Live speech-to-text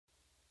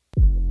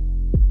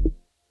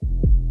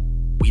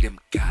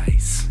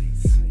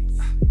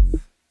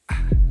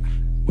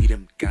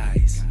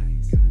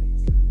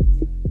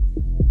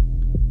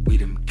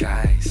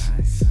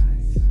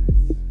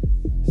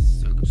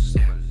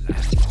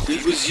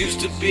used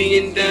to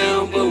being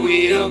down, but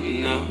we up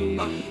now.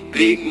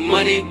 Big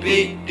money,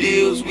 big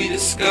deals, we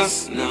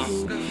discuss now.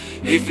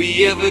 If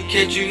we ever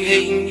catch you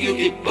hating, you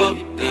get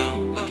bucked down.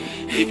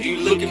 If you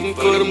looking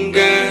for them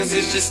guys,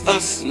 it's just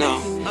us now.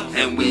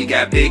 And we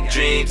got big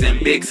dreams and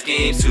big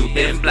schemes, 2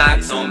 big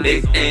blocks on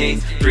big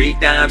things, 3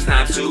 dimes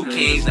times 2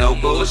 kings, no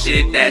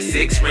bullshit, that's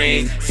 6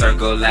 rings.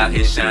 Circle out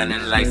here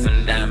shining like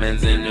some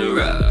diamonds in the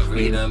rough.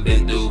 We done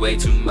been through way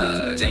too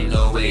much, ain't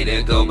no way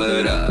to go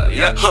but up.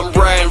 Yeah, I'm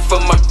riding for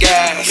my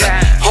guys,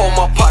 all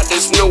my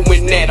partners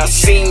knowing that I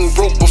seen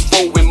rope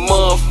before, and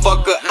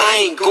motherfucker,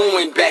 I ain't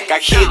going back. I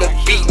hear the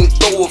beat and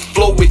throw a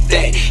flow with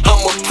that.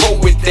 I'm a pro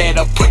with that.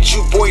 I put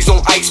you boys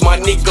on ice, my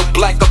nigga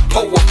Black a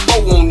foe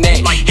on that.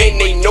 And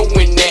they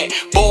knowing that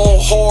ball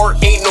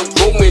hard, ain't no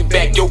going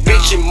back. Yo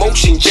bitch in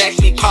motion, Jack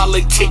be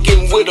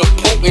politicking with a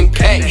potent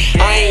pack.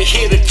 I ain't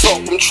here to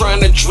talk, I'm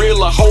trying to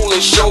drill a hole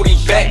in shorty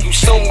back. You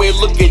somewhere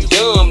looking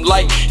dumb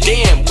like,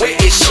 damn, where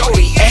is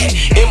shorty at?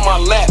 In my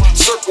lap,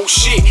 circle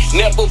shit,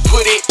 never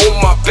put it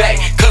on my back,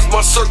 cause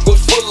my circle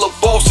full of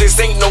bosses,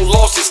 ain't no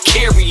losses,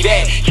 carry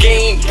that.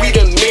 Game, we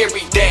done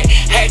married that.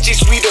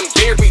 Hatches, we done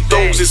buried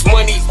those. It's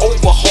money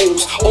over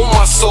hoes on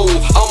my soul,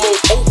 I'm on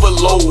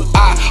overload.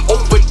 I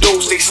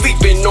overdose, they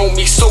sleeping on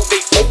me so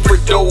they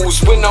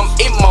overdose. When I'm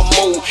in my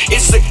mode,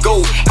 it's a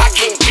go, I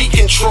can't be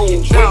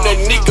controlled. When a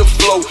nigga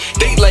flow,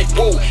 they like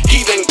whoa,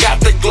 he done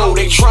got the glow.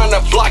 They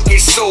tryna block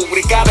his soul,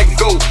 they gotta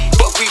go,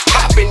 but we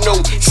poppin'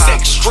 no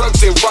sex,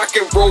 drugs and rock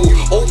and roll.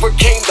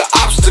 Overcame the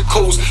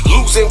obstacles,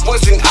 losing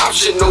wasn't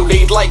optional.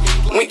 They like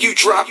when you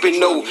dropping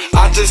no,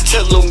 I just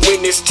tell them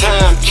when it's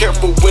time.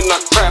 Careful when I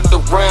craft the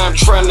rhyme,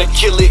 tryna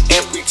kill it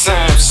every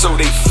time, so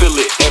they feel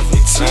it every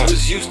time. We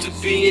was used to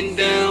being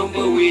down,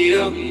 but we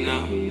up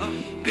now.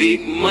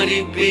 Big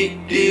money,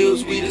 big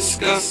deals, we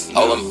discuss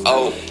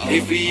now.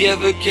 If we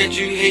ever catch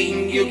you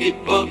hating, you'll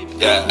get bucked.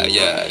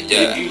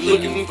 If you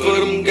looking for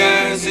them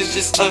guys, it's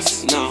just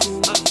us now.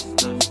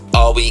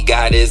 All we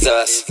got is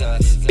us.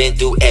 Been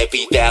through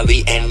every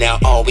valley and now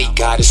all we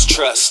got is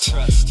trust.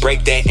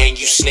 Break that and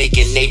you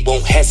snaking, they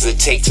won't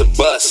hesitate to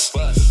bust.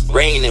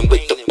 Raining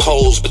with the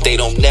poles, but they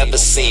don't never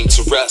seem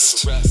to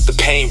rust. The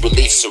pain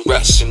relief's a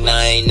rush and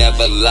I ain't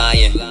never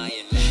lying.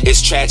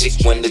 It's tragic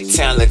when the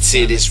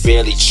talented is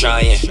really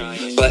trying,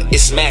 but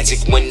it's magic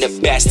when the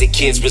bastard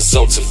kids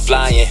result to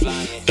flying.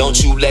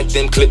 Don't you let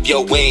them clip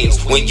your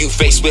wings. When you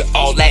faced with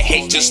all that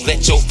hate, just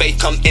let your faith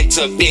come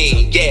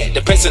intervene. Yeah,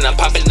 the present I'm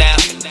popping now.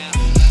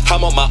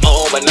 I'm on my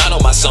own, but not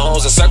on my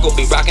songs. The circle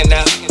be rocking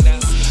now.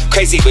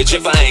 Crazy but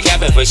if I ain't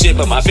capping for shit,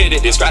 but my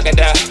fitted is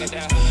crocodile.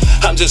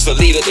 I'm just a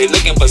leader, they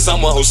looking for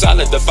someone who's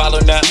solid to follow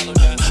now.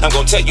 I'm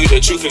gonna tell you the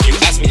truth if you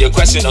ask me a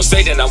question, don't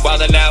say that I'm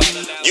wildin' out.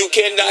 You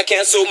cannot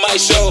cancel my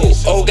show.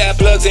 Oh, got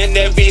plugs in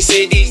every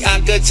city, I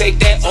could take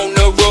that on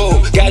the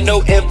road. Got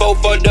no info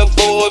for the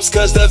Forbes,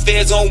 cause the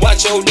feds don't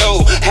watch your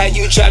dough. Had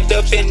you trapped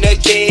up in the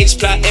cage,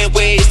 plotting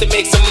ways to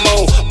make some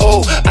more.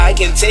 Oh, I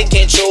can take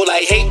control,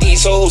 I hate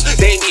these hoes,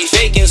 they be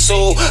faking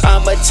so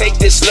I'ma take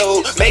this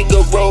slow, make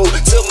a roll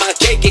till my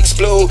cake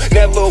explode.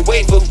 Never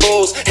wait for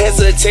bulls,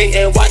 hesitate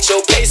and watch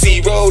your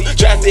pacey roll.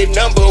 Drafted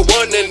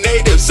 #1, the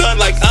native son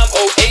like I'm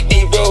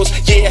 080 Rose.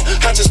 Yeah,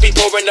 I just be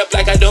pouring up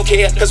like I don't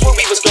care, cause when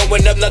we was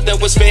growing up nothing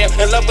was fair.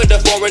 In love with a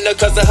foreigner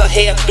cause of her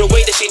hair, the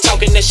way that she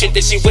talking, the shit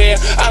that she wear.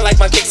 I like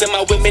my kicks and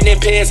my women in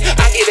pairs,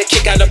 I get a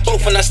kick out of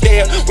both when I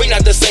stare. We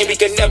not the same, we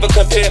can never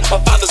compare. My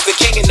father's the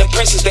king and the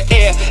prince is the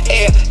heir.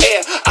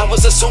 I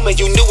was assuming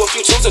you knew a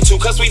few tunes or two,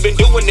 cause we've been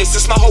doing this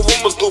since my whole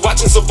room was blue.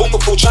 Watching some boomer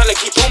fool, trying to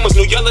keep rumors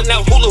new, yelling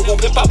out hula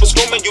hoop. Hip hop was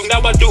screaming you,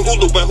 now I do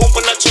hula and hoop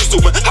when I choose to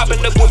win. Hop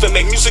in the booth and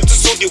make music to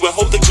soothe you and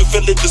hope that you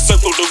feel it, the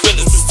circle, the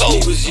realest is over.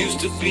 We was used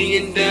to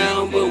being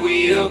down, but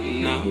we up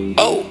now.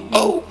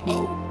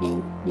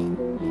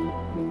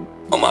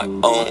 On my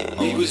own.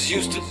 We was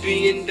used to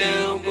being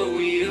down, but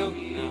we up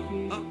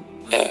now.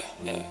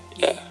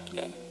 Yeah.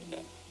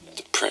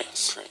 The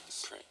Prez.